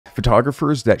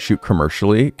photographers that shoot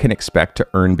commercially can expect to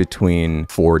earn between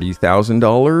 $40,000,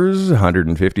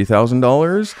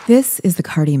 $150,000. This is the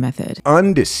Carty Method.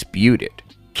 Undisputed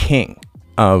king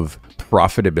of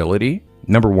profitability,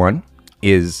 number one,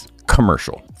 is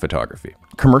commercial photography.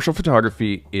 Commercial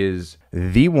photography is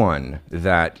the one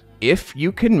that if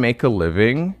you can make a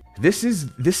living, this is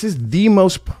the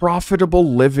most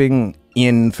profitable living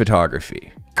in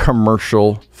photography.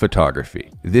 Commercial photography.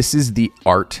 This is the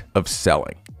art of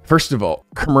selling. First of all,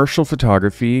 commercial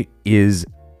photography is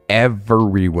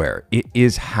everywhere. It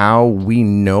is how we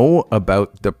know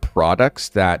about the products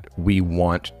that we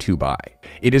want to buy.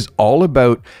 It is all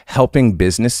about helping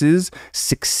businesses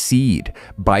succeed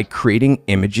by creating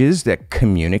images that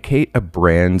communicate a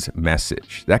brand's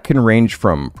message. That can range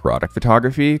from product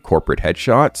photography, corporate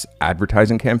headshots,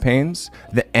 advertising campaigns.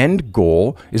 The end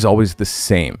goal is always the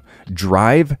same: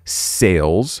 drive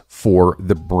sales for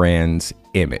the brand's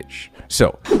image.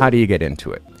 So how do you get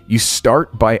into it? You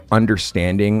start by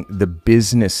understanding the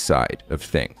business side of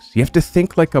things. You have to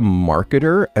think like a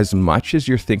marketer as much as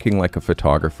you're thinking like a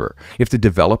photographer. You have to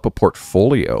develop a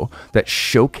portfolio that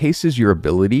showcases your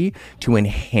ability to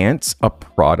enhance a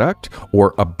product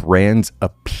or a brand's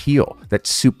appeal. That's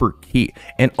super key.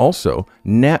 And also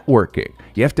networking.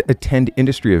 You have to attend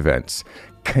industry events,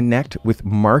 connect with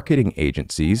marketing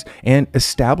agencies, and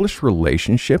establish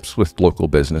relationships with local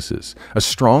businesses. A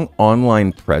strong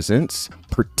online presence,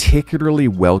 particularly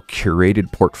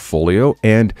well-curated portfolio,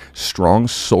 and strong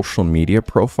social media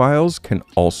profiles can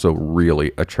also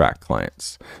really attract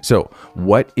clients. So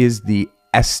what is the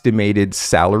estimated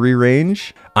salary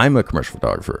range? I'm a commercial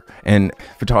photographer, and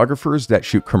photographers that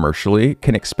shoot commercially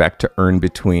can expect to earn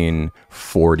between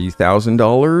 $40,000,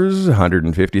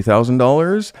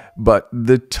 $150,000, but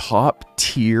the top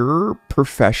tier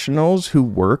professionals who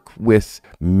work with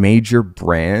major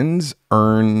brands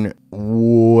earn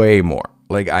way more.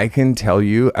 Like, I can tell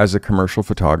you as a commercial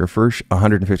photographer,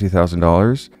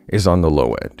 $150,000 is on the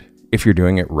low end. If you're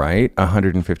doing it right,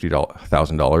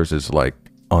 $150,000 is like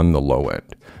on the low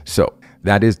end. So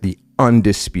that is the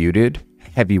undisputed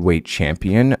heavyweight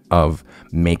champion of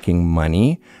making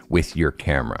money with your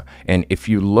camera. And if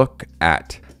you look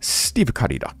at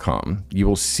stevecarty.com, you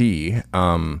will see,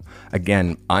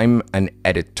 again, I'm an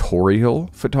editorial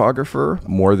photographer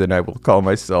more than I will call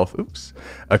myself,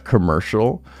 a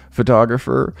commercial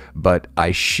photographer, but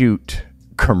I shoot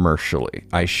commercially.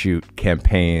 I shoot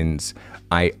campaigns.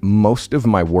 Most of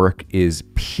my work is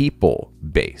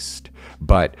people-based.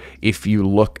 But if you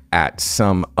look at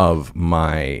some of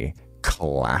my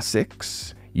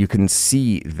classics, you can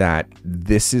see that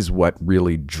this is what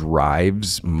really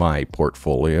drives my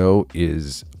portfolio,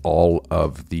 is all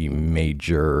of the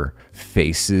major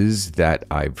faces that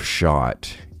I've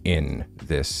shot in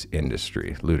this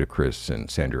industry. Ludacris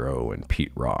and Sandra Oh and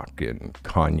Pete Rock and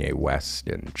Kanye West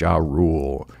and Ja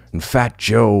Rule and Fat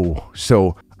Joe.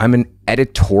 So I'm an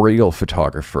editorial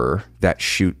photographer that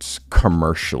shoots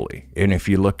commercially. And if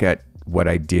you look at what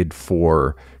I did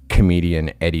for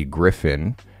comedian Eddie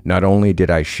Griffin, not only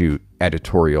did I shoot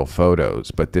editorial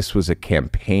photos, but this was a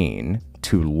campaign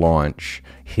to launch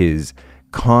his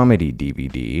comedy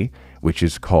DVD, which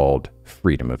is called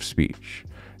Freedom of Speech.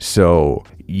 So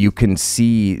you can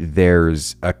see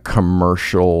there's a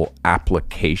commercial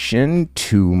application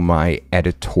to my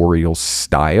editorial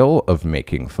style of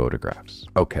making photographs.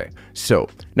 Okay, so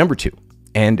number two,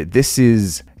 and this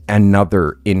is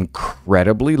another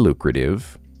incredibly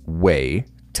lucrative way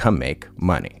to make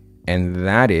money, and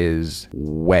that is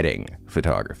wedding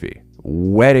photography.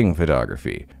 Wedding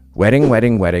photography.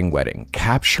 Wedding.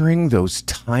 Capturing those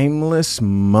timeless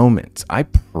moments. I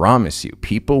promise you,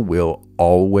 people will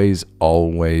always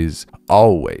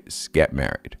get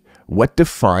married. What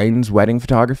defines wedding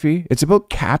photography? It's about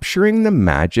capturing the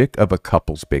magic of a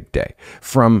couple's big day.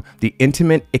 From the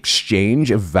intimate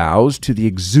exchange of vows to the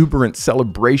exuberant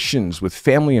celebrations with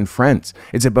family and friends.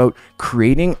 It's about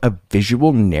creating a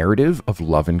visual narrative of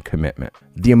love and commitment.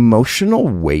 The emotional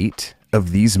weight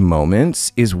of these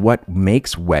moments is what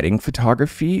makes wedding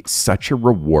photography such a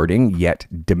rewarding yet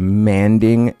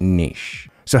demanding niche.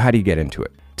 So how do you get into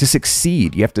it? To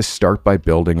succeed, you have to start by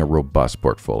building a robust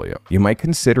portfolio. You might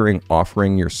consider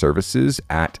offering your services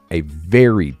at a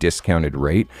very discounted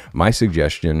rate. My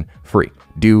suggestion, free.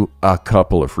 Do a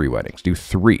couple of free weddings. Do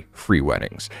 3 free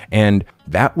weddings. And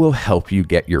that will help you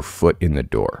get your foot in the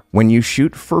door. When you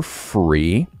shoot for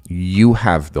free, you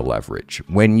have the leverage.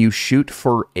 When you shoot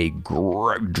for a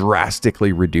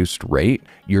drastically reduced rate,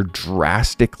 you're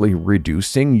drastically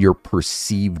reducing your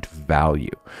perceived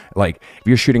value. Like if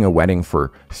you're shooting a wedding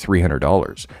for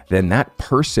 $300, then that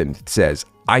person says,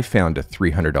 I found a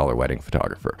 $300 wedding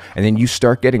photographer. And then you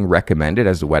start getting recommended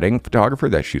as a wedding photographer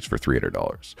that shoots for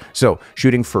 $300. So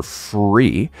shooting for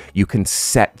free, you can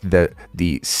set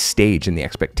the stage and the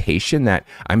expectation that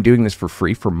I'm doing this for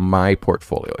free for my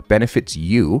portfolio. It benefits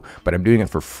you, but I'm doing it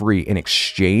for free in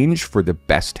exchange for the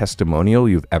best testimonial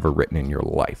you've ever written in your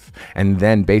life. And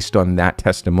then based on that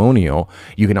testimonial,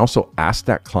 you can also ask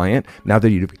that client, now that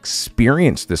you've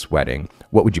experienced this wedding,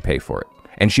 what would you pay for it?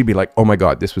 And she'd be like, oh my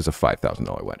God, this was a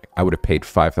 $5,000 wedding. I would have paid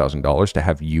 $5,000 to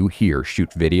have you here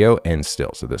shoot video and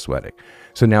stills of this wedding.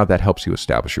 So now that helps you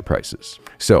establish your prices.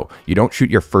 So you don't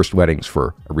shoot your first weddings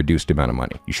for a reduced amount of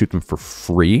money. You shoot them for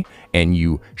free and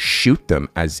you shoot them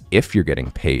as if you're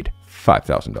getting paid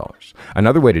 $5,000.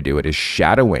 Another way to do it is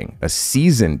shadowing a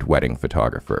seasoned wedding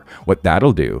photographer. What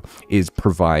that'll do is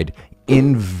provide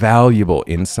invaluable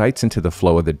insights into the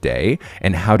flow of the day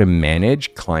and how to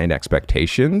manage client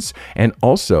expectations, and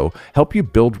also help you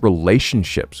build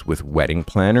relationships with wedding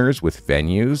planners, with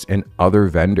venues, and other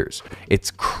vendors. It's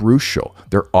crucial.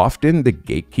 They're often the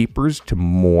gatekeepers to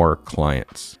more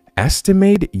clients.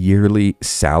 Estimate yearly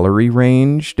salary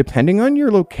range. Depending on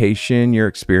your location, your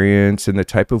experience, and the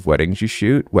type of weddings you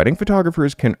shoot, wedding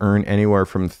photographers can earn anywhere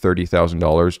from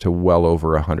 $30,000 to well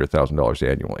over $100,000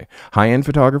 annually. High-end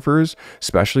photographers,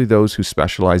 especially those who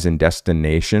specialize in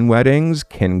destination weddings,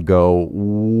 can go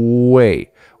way,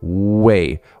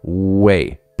 way,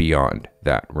 way beyond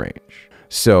that range.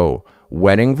 So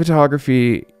wedding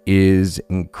photography is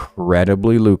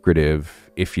incredibly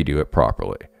lucrative if you do it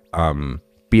properly.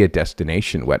 Be a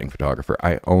destination wedding photographer.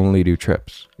 I only do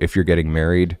trips. If you're getting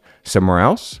married somewhere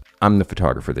else, I'm the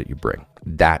photographer that you bring.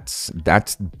 That's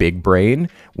big brain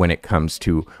when it comes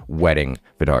to wedding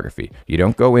photography. You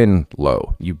don't go in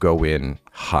low, you go in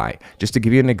high. Just to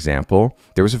give you an example,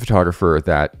 there was a photographer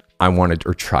that I wanted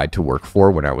or tried to work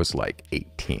for when I was like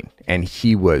 18, and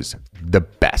he was the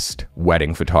best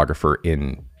wedding photographer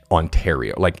in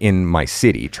Ontario, like in my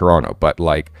city, Toronto, but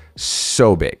like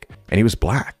so big. And he was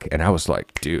black. And I was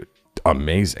like, dude,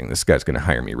 amazing. This guy's going to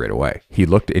hire me right away. He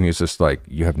looked and he was just like,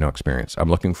 you have no experience. I'm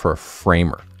looking for a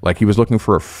framer. Like he was looking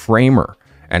for a framer.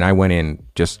 And I went in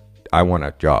I want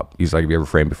a job. He's like, have you ever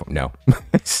framed before? No.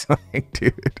 It's like,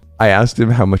 dude. I asked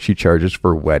him how much he charges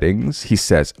for weddings. He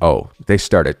says, oh, they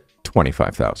start at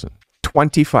 $25,000.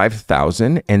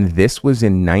 $25,000. And this was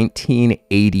in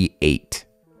 1988.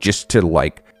 Just to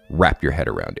like wrap your head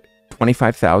around it.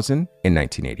 $25,000 in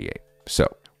 1988. So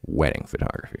wedding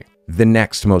photography. The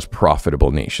next most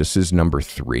profitable niche, this is number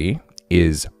 3,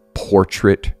 is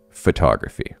portrait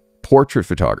photography. Portrait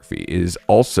photography is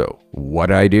also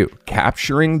what I do,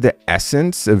 capturing the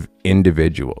essence of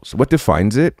individuals. What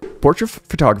defines it? Portrait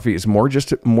photography is more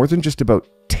than just about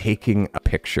taking a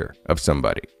picture of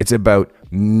somebody. It's about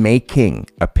making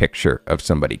a picture of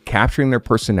somebody, capturing their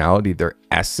personality, their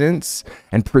essence,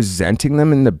 and presenting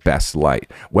them in the best light,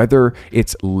 whether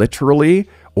it's literally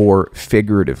or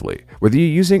figuratively. Whether you're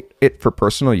using it for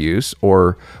personal use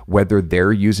or whether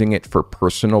they're using it for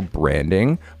personal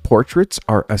branding, portraits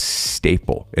are a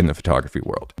staple in the photography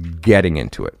world. Getting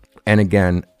into it. And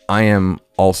again, I am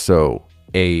also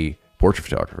a portrait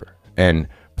photographer. And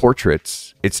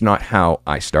portraits, it's not how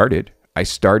I started. I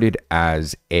started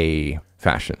as a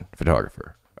fashion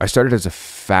photographer. I started as a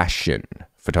fashion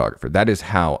photographer. That is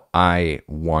how I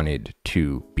wanted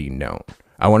to be known.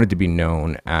 I wanted to be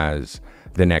known as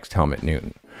the next Helmut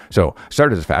Newton. So I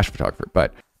started as a fashion photographer,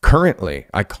 but currently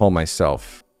I call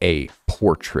myself a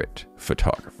portrait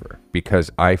photographer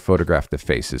because I photograph the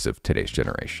faces of today's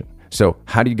generation. So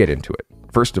how do you get into it?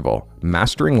 First of all,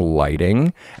 mastering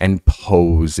lighting and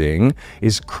posing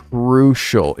is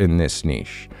crucial in this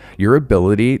niche. Your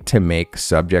ability to make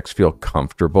subjects feel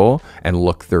comfortable and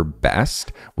look their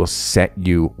best will set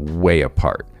you way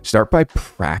apart. Start by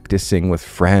practicing with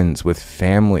friends, with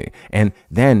family, and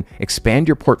then expand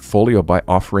your portfolio by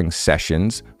offering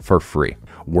sessions for free.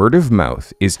 Word of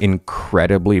mouth is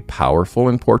incredibly powerful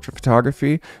in portrait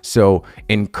photography, so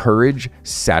encourage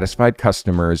satisfied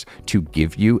customers to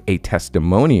give you a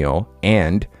testimonial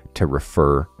and to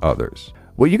refer others.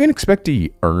 What you can expect to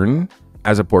earn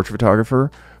as a portrait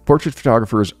photographer, portrait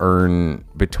photographers earn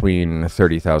between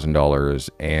 $30,000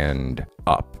 and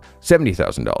up.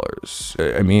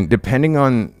 $70,000. I mean, depending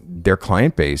on their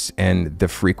client base and the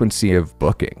frequency of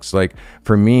bookings. Like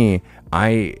for me,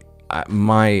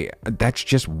 that's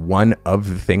just one of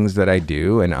the things that I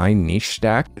do, and I niche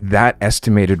stack. That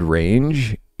estimated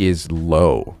range is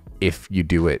low if you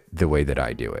do it the way that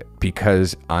I do it,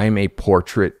 because I'm a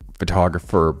portrait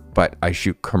photographer, but I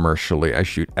shoot commercially, I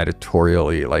shoot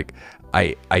editorially, like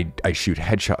I shoot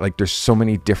headshot. Like there's so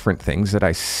many different things that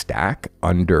I stack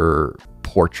under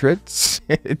portraits,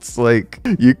 it's like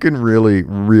you can really,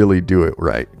 really do it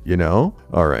right, you know?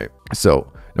 All right.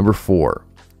 So number 4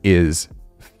 is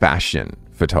fashion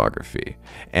photography.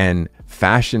 And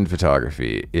fashion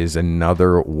photography is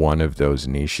another one of those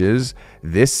niches.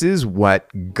 This is what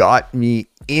got me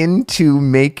into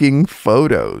making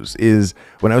photos. Is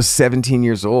when I was 17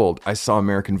 years old, I saw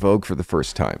American Vogue for the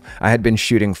first time. I had been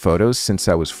shooting photos since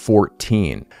I was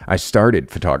 14. I started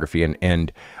photography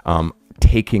and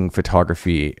taking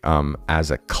photography as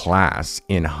a class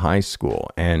in high school,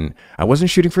 and I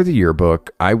wasn't shooting for the yearbook.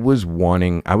 I was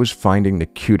finding the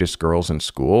cutest girls in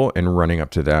school and running up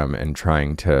to them and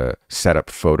trying to set up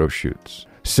photo shoots.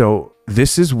 So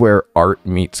this is where art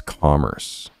meets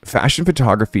commerce. Fashion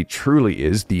photography truly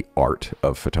is the art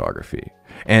of photography.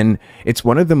 And it's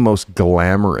one of the most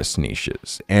glamorous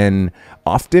niches and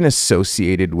often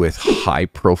associated with high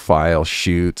profile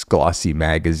shoots, glossy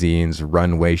magazines,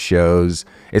 runway shows.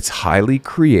 It's highly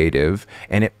creative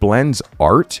and it blends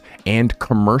art and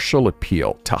commercial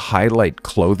appeal to highlight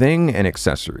clothing and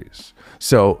accessories.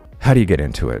 So how do you get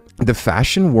into it? The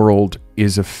fashion world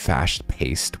is a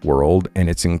fast-paced world and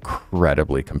it's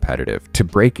incredibly competitive. To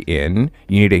break in,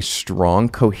 you need a strong,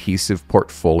 cohesive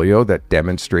portfolio that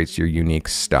demonstrates your unique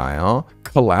style.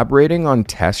 Collaborating on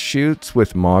test shoots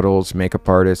with models, makeup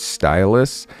artists,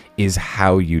 stylists is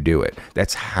how you do it.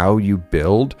 That's how you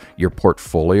build your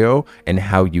portfolio and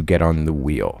how you get on the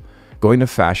wheel. Going to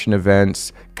fashion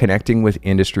events, connecting with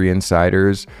industry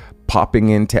insiders, popping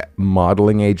into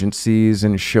modeling agencies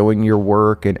and showing your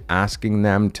work and asking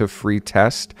them to free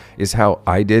test is how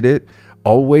I did it.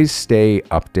 Always stay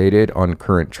updated on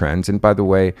current trends. And by the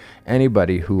way,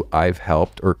 anybody who I've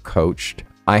helped or coached,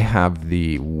 I have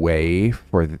the way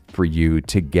for you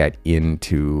to get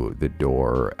into the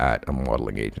door at a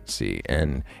modeling agency.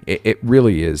 And it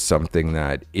really is something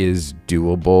that is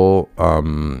doable.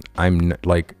 I'm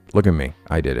like, look at me,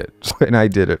 I did it. And I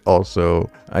did it also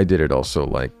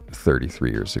like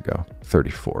 33 years ago,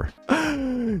 34.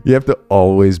 You have to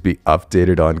always be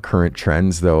updated on current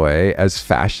trends though, as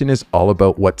fashion is all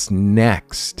about what's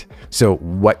next. So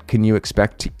what can you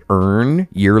expect to earn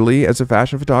yearly as a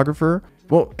fashion photographer?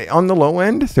 Well, on the low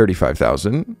end,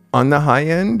 35,000. On the high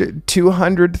end,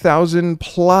 200,000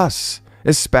 plus,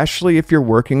 especially if you're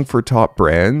working for top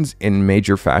brands in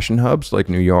major fashion hubs like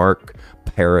New York,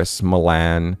 Paris,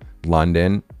 Milan,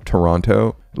 London,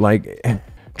 Toronto. Like,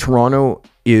 Toronto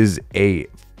is a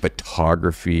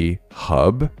photography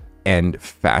hub and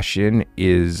fashion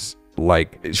is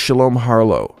like Shalom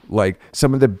Harlow, like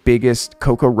some of the biggest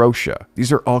Coco Rocha.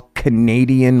 These are all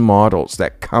Canadian models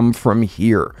that come from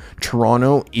here.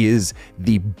 Toronto is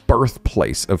the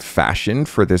birthplace of fashion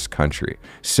for this country.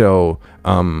 So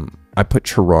I put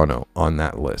Toronto on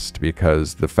that list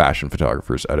because the fashion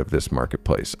photographers out of this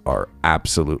marketplace are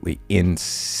absolutely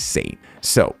insane.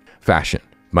 So fashion,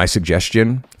 my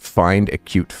suggestion, find a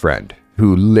cute friend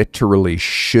who literally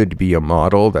should be a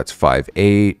model that's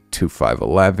 5'8" to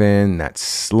 5'11", that's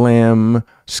slim.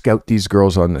 Scout these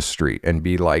girls on the street and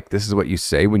be like, this is what you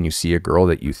say when you see a girl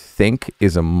that you think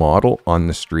is a model on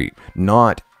the street.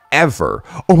 Not ever,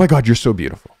 oh my God, you're so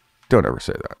beautiful. Don't ever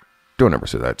say that. Don't ever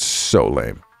say that. It's so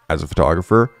lame. As a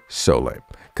photographer, so lame.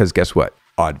 Because guess what?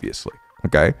 Obviously,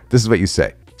 okay? This is what you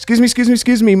say.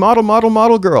 Excuse me,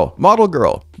 model girl.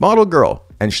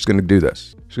 And she's gonna do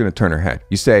this. She's gonna turn her head.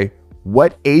 You say,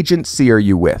 what agency are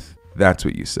you with? That's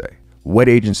what you say. What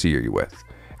agency are you with?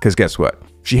 Because guess what?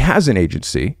 She has an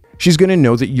agency. She's going to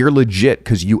know that you're legit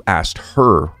because you asked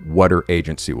her what her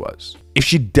agency was. If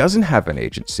she doesn't have an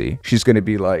agency, she's going to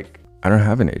be like, I don't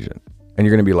have an agent. And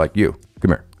you're going to be like, you,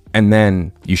 come here. And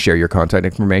then you share your contact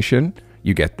information,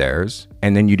 you get theirs,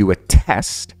 and then you do a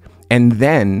test. And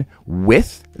then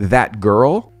with that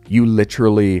girl, you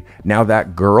literally, now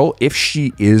that girl, if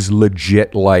she is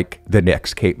legit like the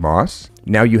next Kate Moss,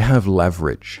 now you have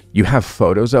leverage. You have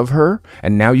photos of her,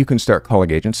 and now you can start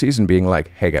calling agencies and being like,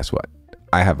 hey, guess what?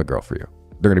 I have a girl for you.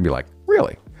 They're gonna be like,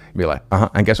 really? And be like,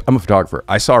 I guess I'm a photographer.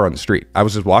 I saw her on the street. I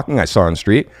was just walking, I saw her on the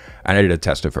street, and I did a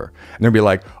test of her. And they'll be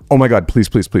like, oh my God, please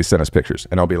send us pictures.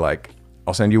 And I'll be like,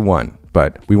 I'll send you one,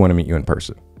 but we wanna meet you in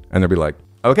person. And they'll be like,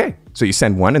 okay. So you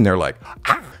send one and they're like,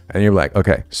 ah. And you're like,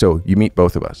 okay, so you meet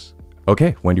both of us.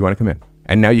 Okay, when do you want to come in?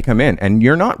 And now you come in and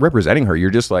you're not representing her. You're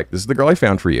just like, this is the girl I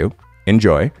found for you.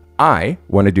 Enjoy. I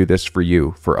want to do this for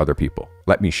you, for other people.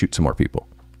 Let me shoot some more people.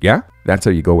 Yeah? That's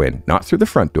how you go in. Not through the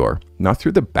front door, not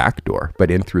through the back door,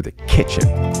 but in through the kitchen.